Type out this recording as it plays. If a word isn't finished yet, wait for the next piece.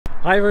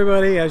Hi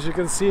everybody, as you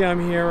can see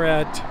I'm here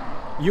at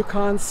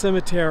Yukon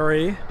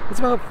Cemetery. It's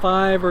about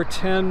 5 or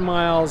 10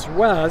 miles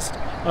west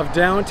of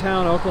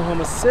downtown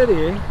Oklahoma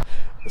City.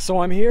 So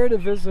I'm here to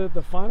visit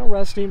the final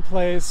resting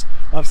place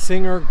of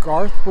singer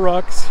Garth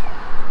Brooks.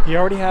 He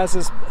already has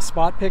his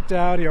spot picked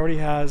out, he already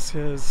has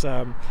his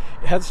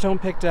headstone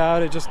picked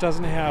out, it just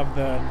doesn't have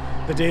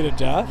the date of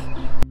death.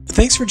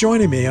 Thanks for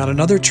joining me on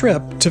another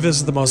trip to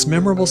visit the most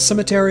memorable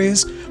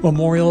cemeteries,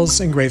 memorials,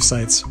 and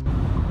gravesites.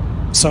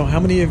 So how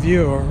many of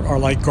you are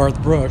like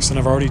Garth Brooks and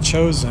have already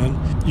chosen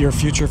your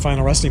future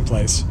final resting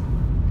place?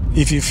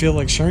 If you feel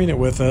like sharing it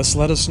with us,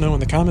 let us know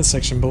in the comments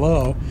section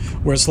below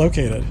where it's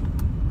located.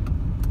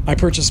 I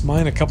purchased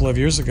mine a couple of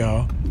years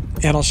ago,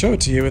 and I'll show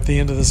it to you at the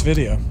end of this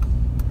video.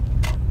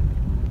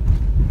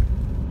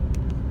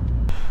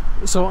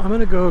 So I'm going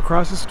to go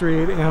across the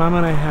street and I'm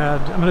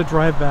going to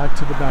drive back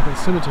to the back of the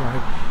cemetery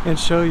and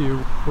show you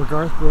where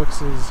Garth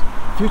Brooks'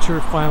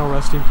 future final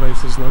resting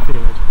place is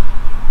located.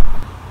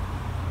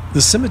 The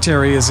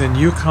cemetery is in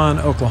Yukon,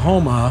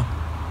 Oklahoma,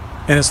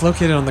 and it's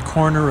located on the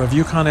corner of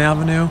Yukon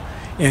Avenue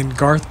and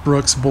Garth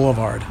Brooks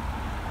Boulevard.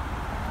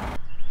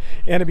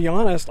 And to be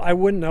honest, I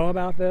wouldn't know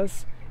about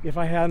this if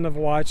I hadn't have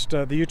watched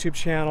the YouTube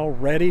channel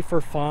Ready for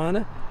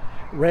Fun.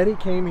 Reddy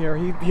came here,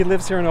 he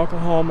lives here in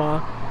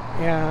Oklahoma,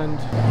 and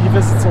he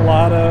visits a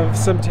lot of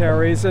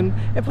cemeteries and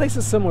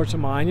places similar to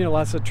mine. You know,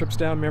 lots of trips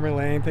down memory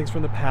lane, things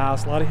from the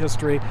past, a lot of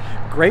history.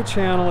 Great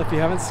channel. If you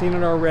haven't seen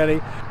it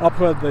already, I'll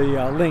put the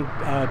link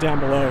down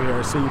below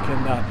here so you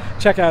can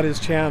check out his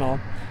channel.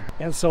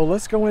 And so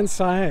let's go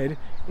inside,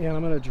 and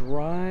I'm going to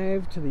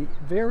drive to the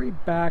very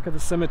back of the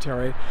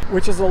cemetery,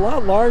 which is a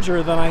lot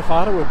larger than I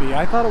thought it would be.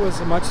 I thought it was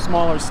a much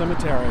smaller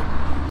cemetery.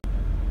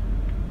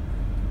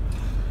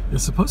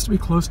 It's supposed to be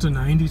close to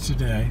 90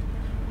 today.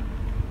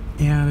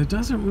 And it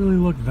doesn't really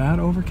look that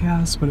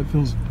overcast, but it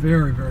feels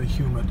very, very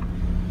humid.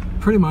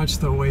 Pretty much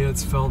the way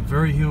it's felt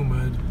very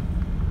humid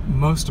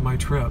most of my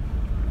trip.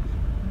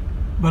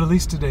 But at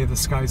least today the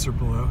skies are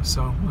blue,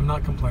 so I'm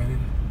not complaining.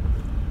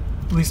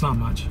 At least not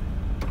much.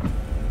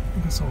 I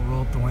guess I'll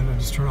roll up the window and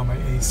just turn on my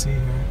AC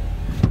here.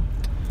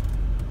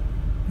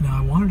 Now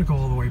I wanted to go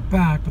all the way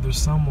back, but there's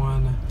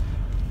someone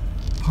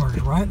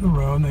parked right in the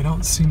road and they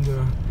don't seem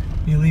to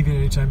be leaving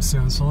anytime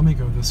soon, so let me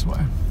go this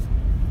way.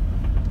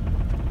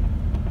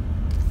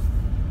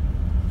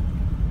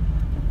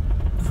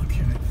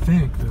 I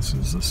think this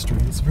is the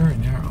street. It's very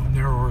narrow,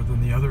 narrower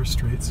than the other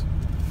streets.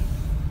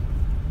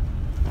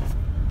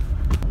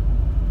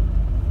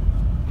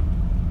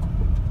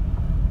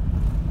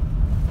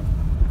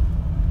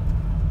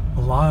 A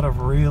lot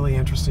of really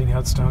interesting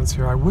headstones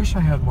here. I wish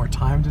I had more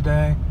time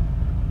today,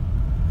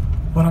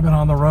 but I've been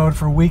on the road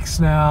for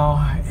weeks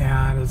now,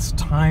 and it's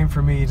time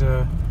for me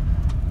to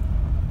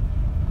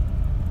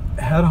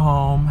head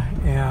home,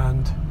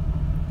 and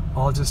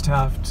I'll just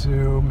have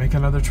to make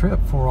another trip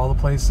for all the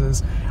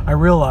places. I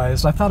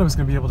realized I thought I was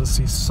going to be able to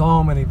see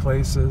so many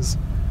places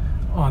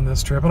on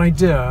this trip, and I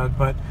did,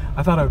 but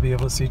I thought I would be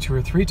able to see 2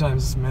 or 3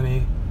 times as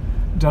many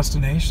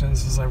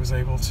destinations as I was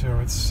able to.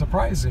 It's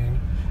surprising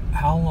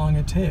how long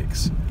it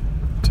takes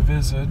to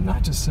visit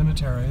not just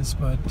cemeteries,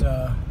 but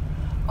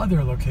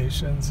other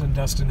locations and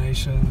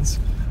destinations,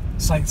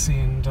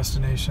 sightseeing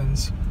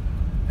destinations.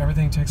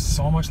 Everything takes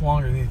so much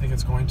longer than you think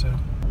it's going to.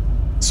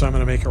 So I'm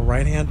going to make a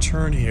right-hand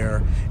turn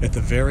here at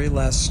the very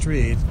last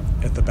street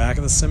at the back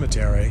of the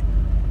cemetery,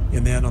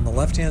 and then on the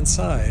left-hand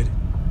side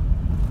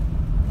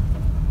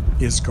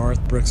is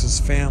Garth Brooks'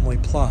 family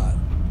plot.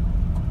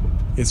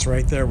 It's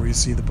right there where you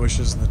see the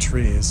bushes and the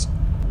trees,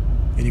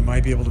 and you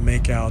might be able to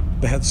make out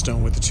the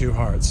headstone with the 2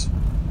 hearts.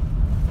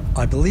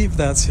 I believe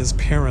that's his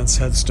parents'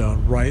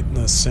 headstone right in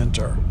the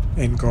center,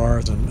 and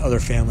Garth and other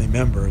family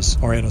members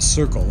are in a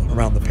circle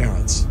around the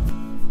parents.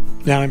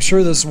 Now, I'm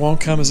sure this won't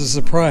come as a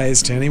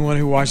surprise to anyone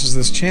who watches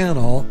this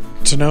channel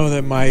to know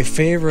that my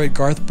favorite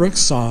Garth Brooks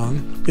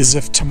song is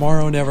If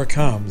Tomorrow Never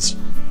Comes.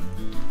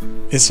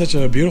 It's such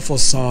a beautiful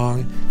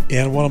song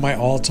and one of my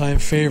all-time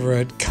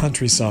favorite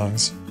country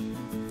songs.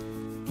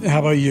 How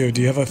about you?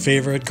 Do you have a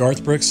favorite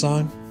Garth Brooks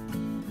song?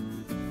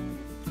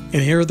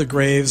 And here are the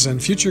graves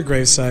and future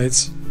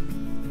gravesites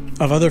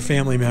of other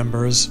family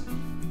members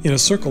in a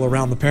circle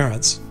around the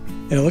parents.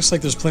 And it looks like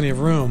there's plenty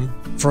of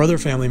room for other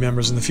family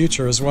members in the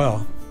future as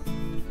well.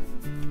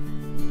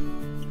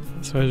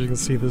 So as you can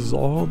see, this is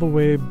all the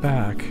way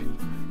back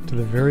to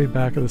the very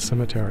back of the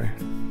cemetery.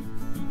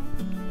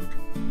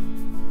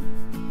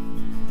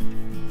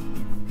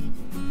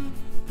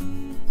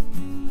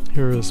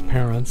 Here are his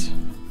parents.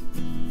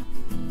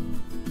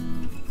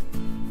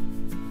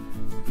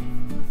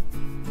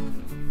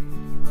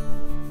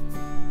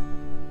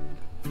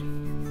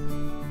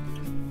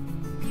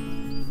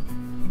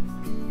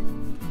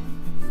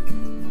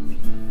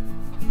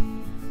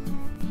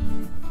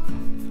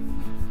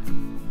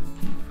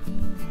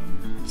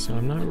 So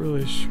I'm not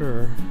really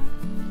sure.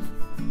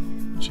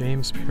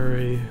 James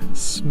Perry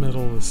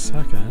Smittle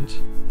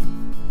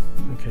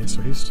II. Okay,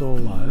 so he's still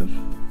alive.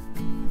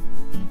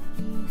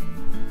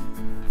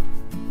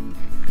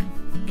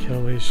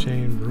 Kelly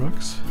Shane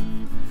Brooks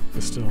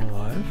is still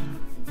alive.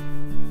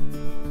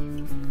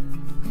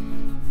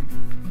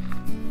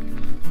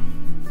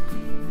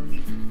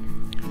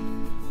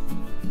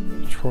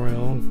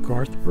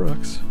 Garth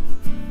Brooks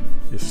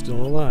is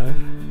still alive.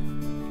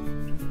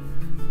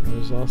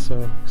 There's also,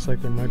 looks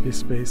like there might be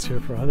space here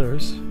for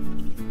others.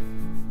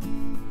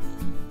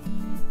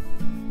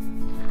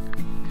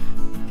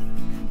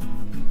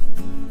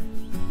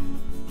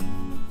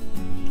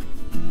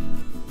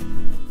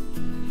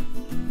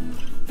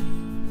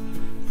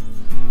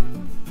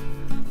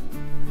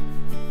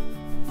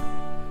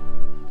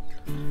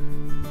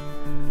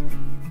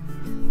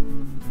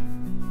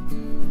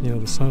 You know,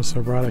 the sun is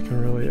so bright I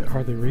can really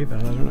hardly read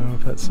that. I don't know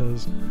if that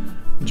says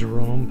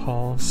Jerome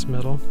Paul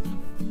Smittle.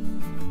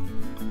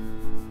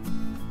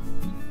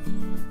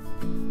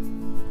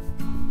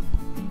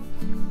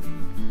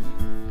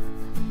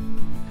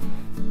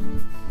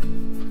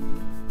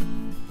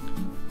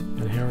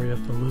 And Harriet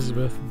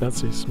Elizabeth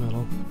Betsy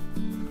Smittle.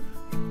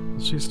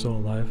 She's still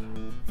alive.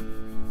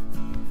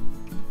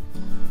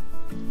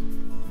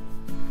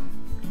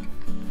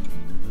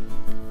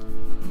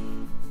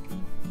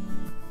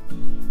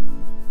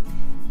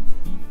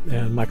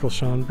 And Michael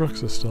Sean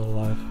Brooks is still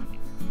alive.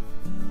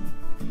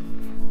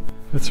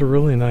 It's a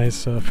really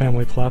nice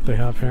family plot they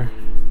have here.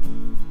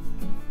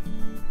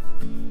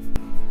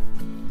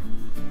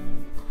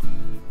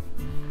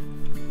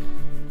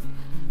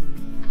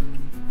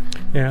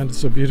 And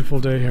it's a beautiful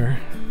day here.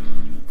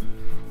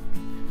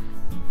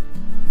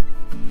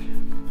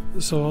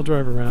 So I'll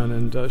drive around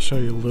and show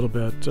you a little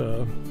bit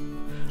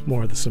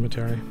more of the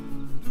cemetery.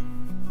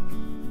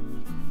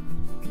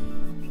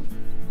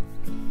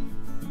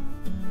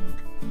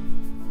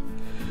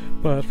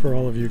 But for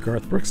all of you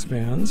Garth Brooks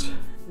fans,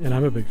 and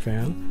I'm a big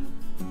fan,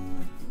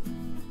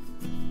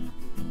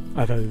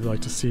 I thought you'd like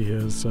to see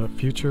his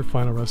future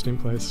final resting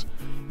place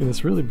in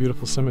this really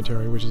beautiful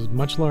cemetery, which is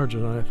much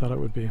larger than I thought it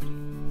would be.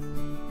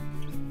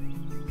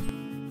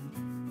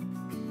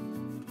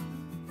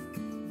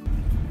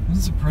 This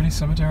is a pretty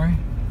cemetery.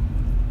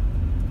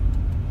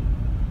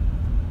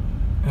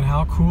 And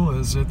how cool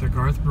is it that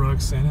Garth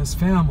Brooks and his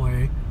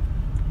family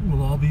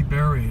will all be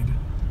buried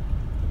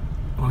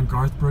on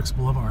Garth Brooks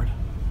Boulevard.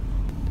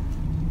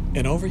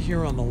 And over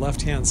here on the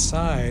left-hand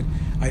side,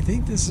 I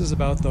think this is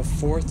about the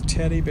 4th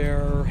teddy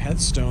bear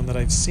headstone that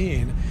I've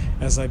seen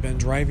as I've been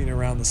driving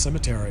around the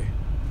cemetery.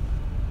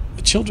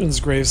 The children's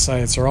grave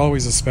sites are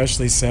always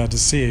especially sad to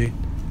see,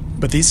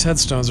 but these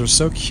headstones are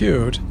so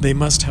cute, they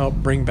must help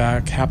bring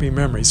back happy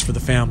memories for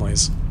the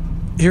families.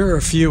 Here are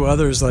a few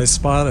others that I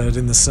spotted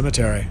in the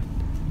cemetery.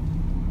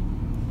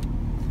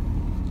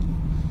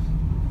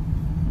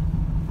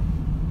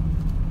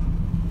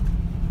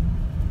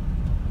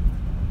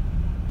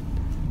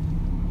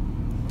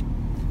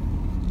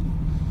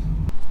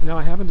 Now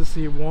I happen to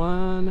see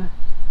one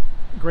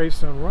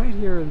gravestone right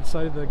here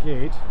inside the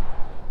gate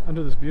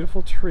under this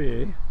beautiful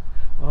tree.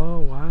 Oh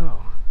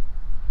wow.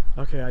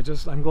 Okay,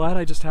 I'm glad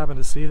I just happened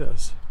to see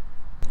this.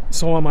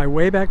 So on my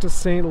way back to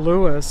St.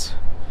 Louis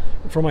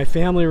for my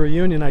family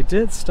reunion, I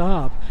did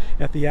stop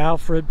at the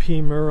Alfred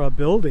P. Murrah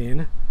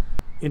building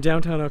in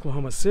downtown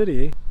Oklahoma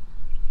City.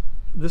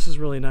 This is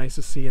really nice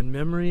to see in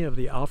memory of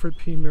the Alfred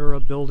P.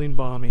 Murrah building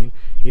bombing,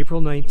 April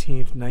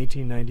 19th,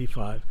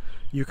 1995.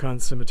 Yukon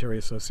Cemetery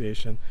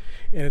Association.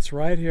 And it's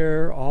right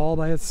here all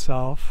by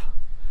itself.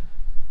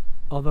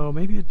 Although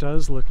maybe it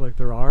does look like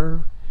there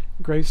are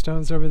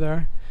gravestones over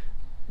there.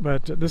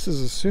 But this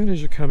is as soon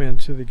as you come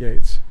into the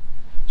gates,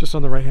 just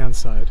on the right hand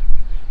side.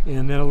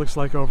 And then it looks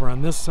like over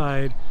on this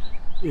side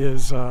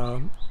is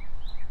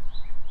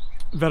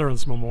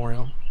Veterans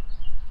Memorial.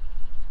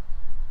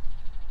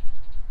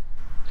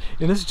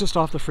 And this is just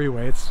off the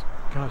freeway. It's,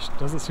 gosh,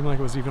 doesn't seem like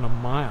it was even a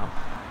mile.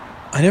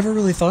 I never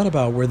really thought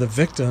about where the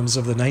victims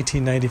of the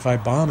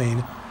 1995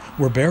 bombing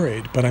were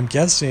buried, but I'm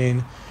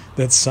guessing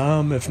that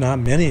some, if not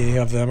many,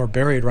 of them are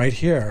buried right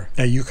here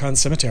at Yukon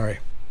Cemetery.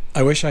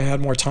 I wish I had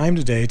more time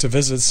today to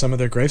visit some of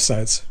their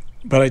gravesites,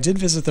 but I did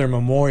visit their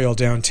memorial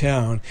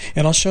downtown,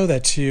 and I'll show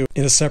that to you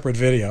in a separate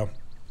video.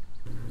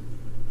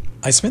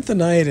 I spent the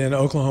night in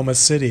Oklahoma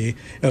City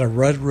at a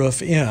Red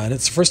Roof Inn.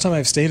 It's the first time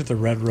I've stayed at the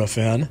Red Roof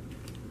Inn,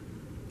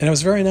 and it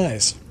was very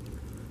nice.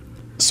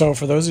 So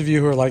for those of you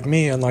who are like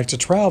me and like to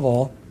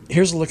travel,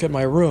 here's a look at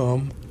my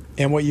room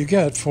and what you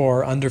get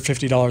for under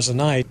 $50 a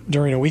night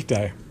during a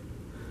weekday.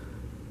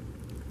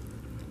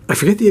 I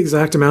forget the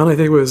exact amount, I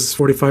think it was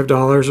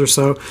 $45 or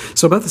so.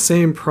 So about the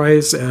same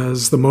price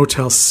as the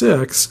Motel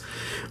 6,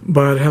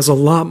 but it has a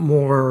lot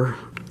more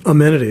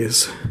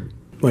amenities.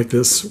 Like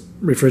this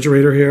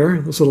refrigerator here,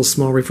 this little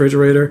small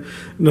refrigerator.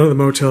 None of the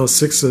Motel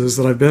 6s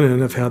that I've been in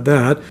have had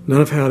that. None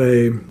have had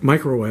a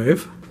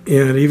microwave.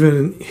 And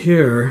even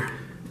here,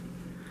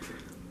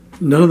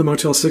 none of the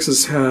Motel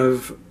 6s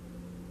have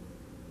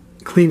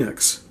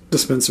Kleenex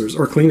dispensers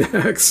or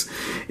Kleenex,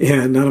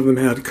 and none of them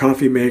had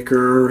coffee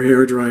maker,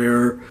 hair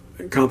dryer,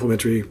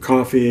 complimentary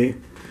coffee,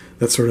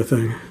 that sort of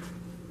thing.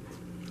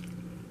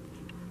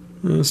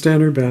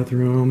 Standard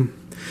bathroom.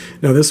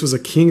 Now this was a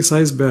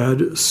king-size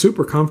bed,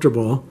 super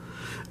comfortable.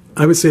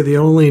 I would say the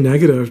only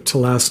negative to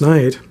last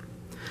night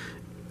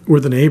were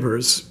the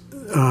neighbors.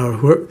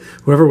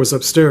 Whoever was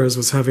upstairs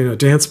was having a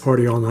dance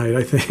party all night,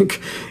 I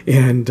think.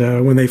 And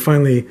when they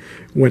finally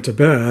went to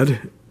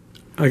bed,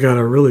 I got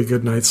a really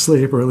good night's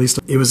sleep, or at least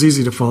it was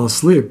easy to fall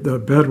asleep. The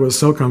bed was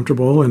so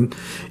comfortable, and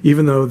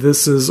even though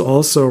this is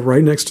also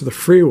right next to the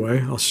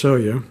freeway, I'll show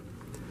you,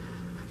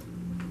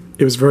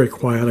 it was very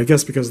quiet, I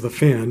guess because of the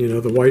fan, you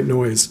know, the white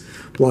noise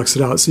blocks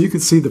it out. So you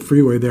could see the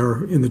freeway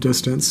there in the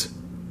distance.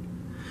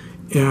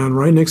 And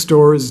right next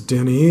door is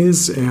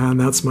Denny's, and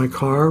that's my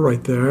car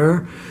right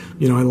there.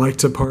 You know, I like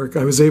to park.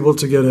 I was able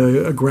to get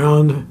a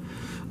ground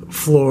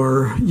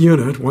floor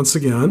unit once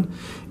again,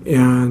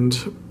 and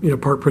you know,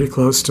 park pretty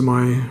close to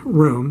my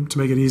room to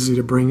make it easy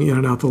to bring in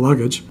and out the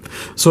luggage.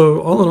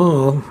 So all in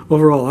all,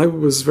 overall, I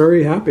was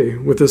very happy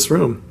with this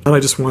room. And I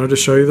just wanted to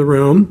show you the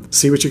room,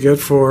 see what you get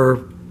for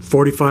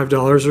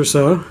 $45 or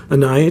so a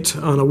night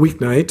on a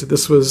weeknight.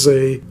 This was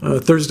a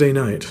Thursday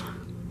night.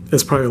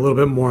 It's probably a little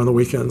bit more on the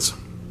weekends.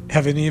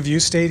 Have any of you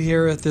stayed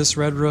here at this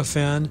Red Roof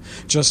Inn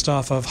just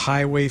off of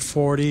Highway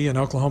 40 in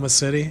Oklahoma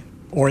City,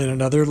 or in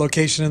another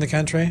location in the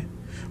country?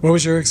 What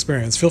was your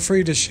experience? Feel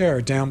free to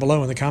share down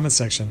below in the comment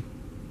section.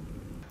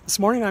 This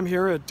morning I'm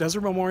here at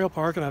Desert Memorial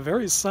Park on a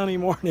very sunny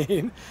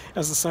morning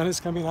as the sun is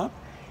coming up,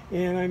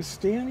 and I'm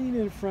standing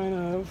in front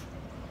of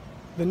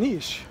the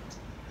niche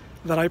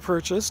that I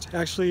purchased.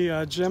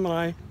 Actually, Jim and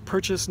I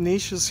purchased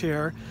niches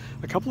here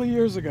a couple of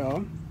years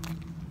ago,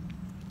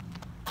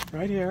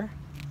 right here.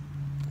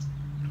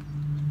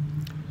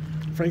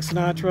 Frank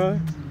Sinatra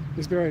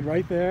is buried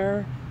right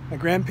there. My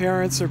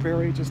grandparents are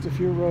buried just a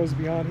few rows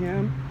beyond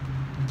him.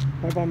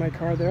 Right by my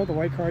car there, the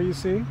white car you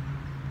see. And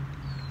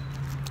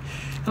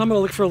I'm going to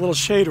look for a little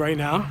shade right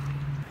now.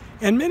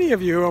 And many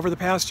of you over the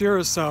past year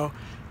or so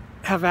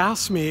have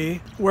asked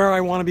me where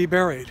I want to be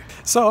buried.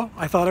 So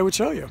I thought I would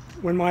show you.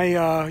 When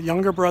my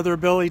younger brother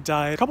Billy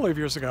died a couple of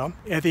years ago,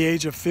 at the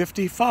age of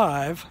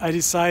 55, I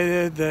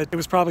decided that it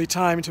was probably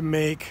time to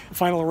make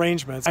final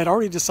arrangements. I'd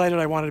already decided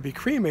I wanted to be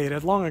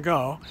cremated long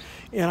ago,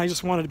 and I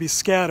just wanted to be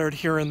scattered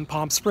here in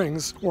Palm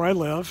Springs, where I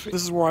live.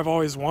 This is where I've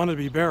always wanted to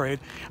be buried.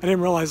 I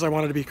didn't realize I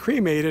wanted to be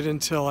cremated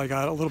until I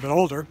got a little bit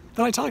older.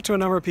 Then I talked to a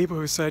number of people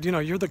who said, you know,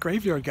 you're the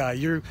graveyard guy.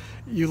 You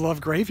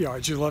love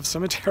graveyards. You love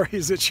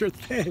cemeteries. It's your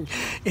thing.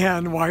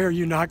 And why are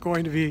you not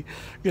going to be,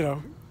 you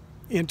know,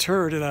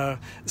 interred in a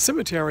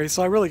cemetery?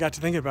 So I really got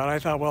to thinking about it. I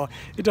thought, well,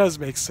 it does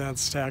make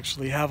sense to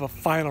actually have a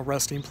final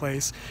resting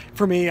place.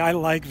 For me, I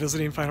like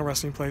visiting final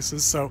resting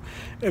places, so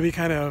it'd be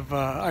kind of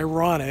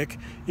ironic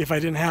if I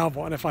didn't have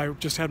one, if I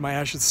just had my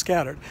ashes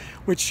scattered,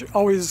 which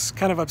always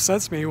kind of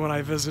upsets me when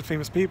I visit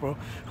famous people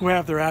who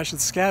have their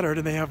ashes scattered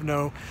and they have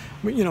no,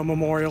 you know,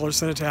 memorial or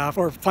cenotaph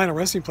or final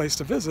resting place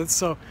to visit.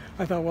 So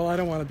I thought, well, I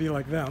don't want to be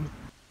like them.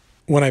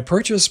 When I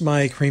purchased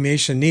my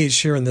cremation niche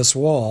here in this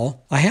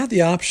wall, I had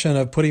the option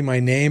of putting my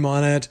name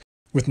on it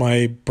with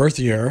my birth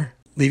year,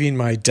 leaving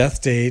my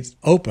death date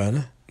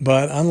open.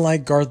 But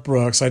unlike Garth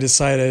Brooks, I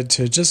decided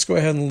to just go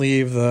ahead and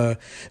leave the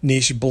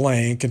niche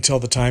blank until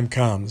the time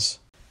comes.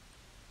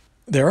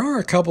 There are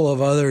a couple of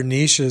other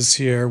niches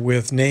here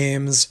with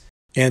names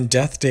and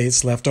death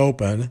dates left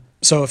open,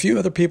 so a few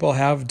other people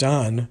have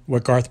done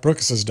what Garth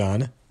Brooks has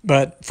done.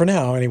 But for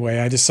now, anyway,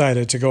 I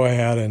decided to go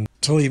ahead and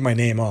to leave my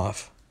name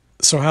off.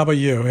 So how about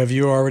you? Have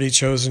you already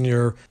chosen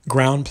your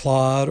ground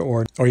plot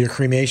or your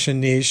cremation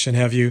niche, and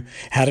have you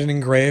had it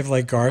engraved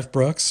like Garth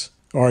Brooks?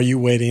 Or are you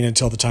waiting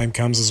until the time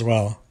comes as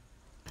well?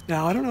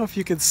 Now, I don't know if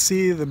you could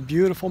see the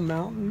beautiful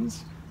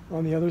mountains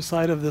on the other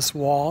side of this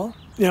wall.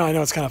 You know, I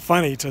know it's kind of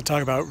funny to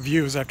talk about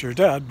views after you're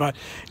dead, but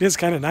it is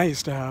kind of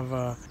nice to have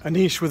a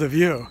niche with a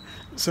view.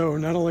 So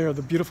not only are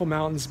the beautiful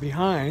mountains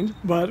behind,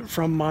 but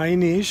from my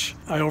niche,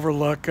 I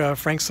overlook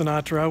Frank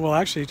Sinatra. Well,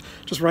 actually,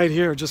 just right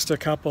here, just a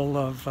couple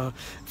of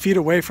feet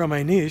away from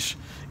my niche,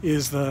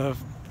 is the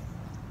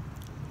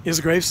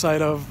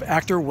gravesite of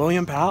actor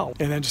William Powell.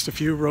 And then just a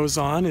few rows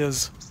on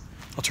is,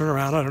 I'll turn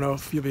around, I don't know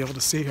if you'll be able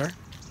to see here.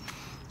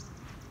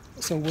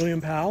 So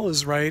William Powell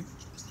is right,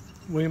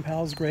 William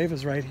Powell's grave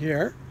is right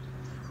here.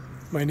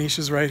 My niche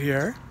is right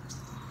here.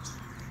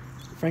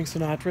 Frank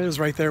Sinatra is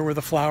right there where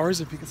the flowers,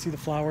 if you can see the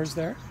flowers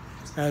there.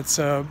 That's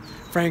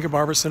Frank and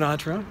Barbara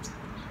Sinatra.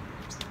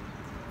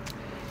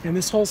 And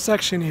this whole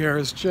section here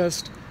is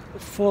just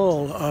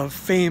full of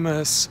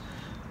famous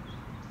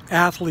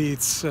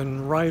athletes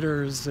and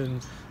writers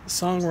and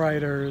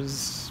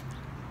songwriters,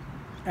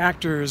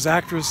 actors,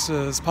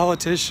 actresses,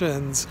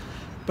 politicians.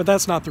 But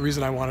that's not the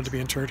reason I wanted to be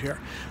interred here.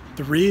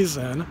 The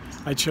reason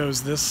I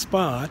chose this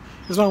spot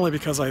is not only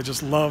because I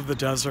just love the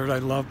desert, I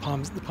love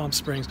the Palm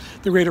Springs,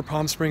 the greater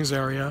Palm Springs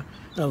area,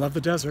 and I love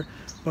the desert,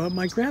 but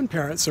my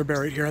grandparents are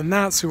buried here, and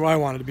that's who I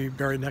wanted to be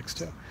buried next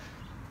to.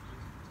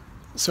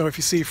 So if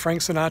you see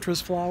Frank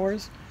Sinatra's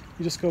flowers,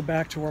 you just go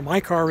back to where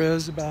my car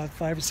is, about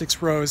 5 or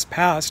 6 rows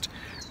past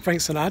Frank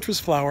Sinatra's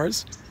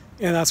flowers,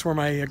 and that's where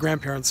my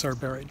grandparents are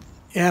buried.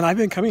 And I've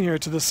been coming here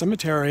to this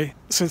cemetery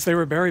since they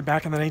were buried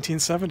back in the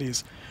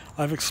 1970s.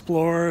 I've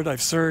explored,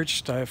 I've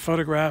searched, I've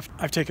photographed,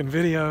 I've taken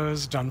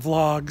videos, done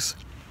vlogs.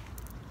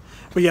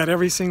 But yet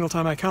every single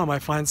time I come, I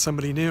find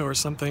somebody new or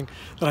something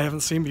that I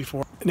haven't seen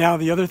before. Now,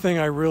 the other thing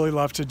I really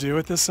love to do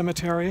at this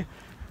cemetery,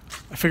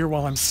 I figure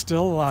while I'm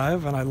still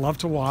alive and I love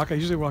to walk, I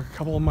usually walk a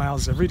couple of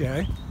miles every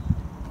day.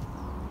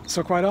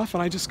 So quite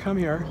often I just come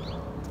here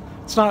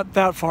It's not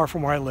that far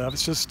from where I live.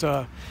 It's just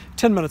 10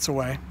 minutes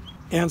away.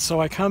 And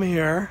so I come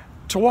here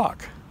to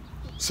walk.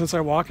 Since I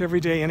walk every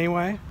day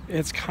anyway,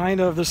 it's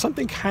there's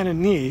something kind of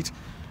neat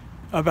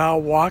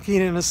about walking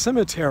in a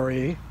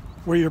cemetery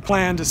where you're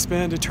planning to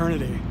spend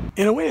eternity.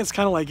 In a way, it's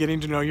kind of like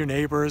getting to know your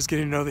neighbors,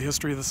 getting to know the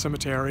history of the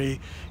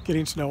cemetery,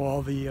 getting to know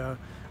all the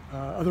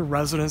other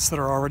residents that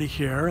are already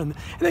here, and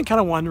then kind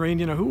of wondering,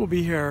 who will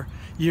be here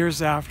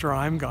years after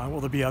I'm gone?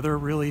 Will there be other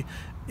really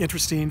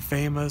interesting,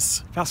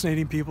 famous,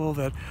 fascinating people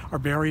that are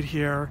buried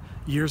here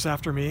years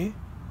after me?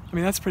 I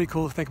mean, that's pretty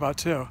cool to think about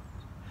too.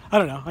 I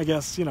don't know, I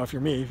guess, if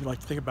you're me, if you like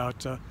to think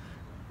about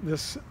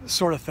this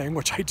sort of thing,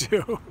 which I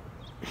do,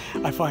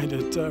 I find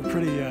it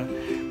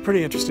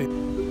pretty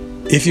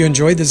interesting. If you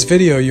enjoyed this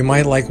video, you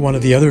might like one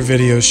of the other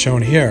videos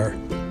shown here.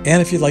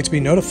 And if you'd like to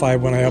be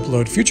notified when I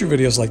upload future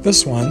videos like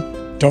this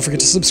one, don't forget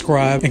to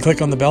subscribe and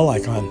click on the bell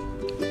icon.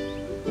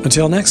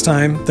 Until next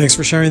time, thanks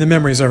for sharing the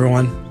memories,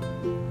 everyone.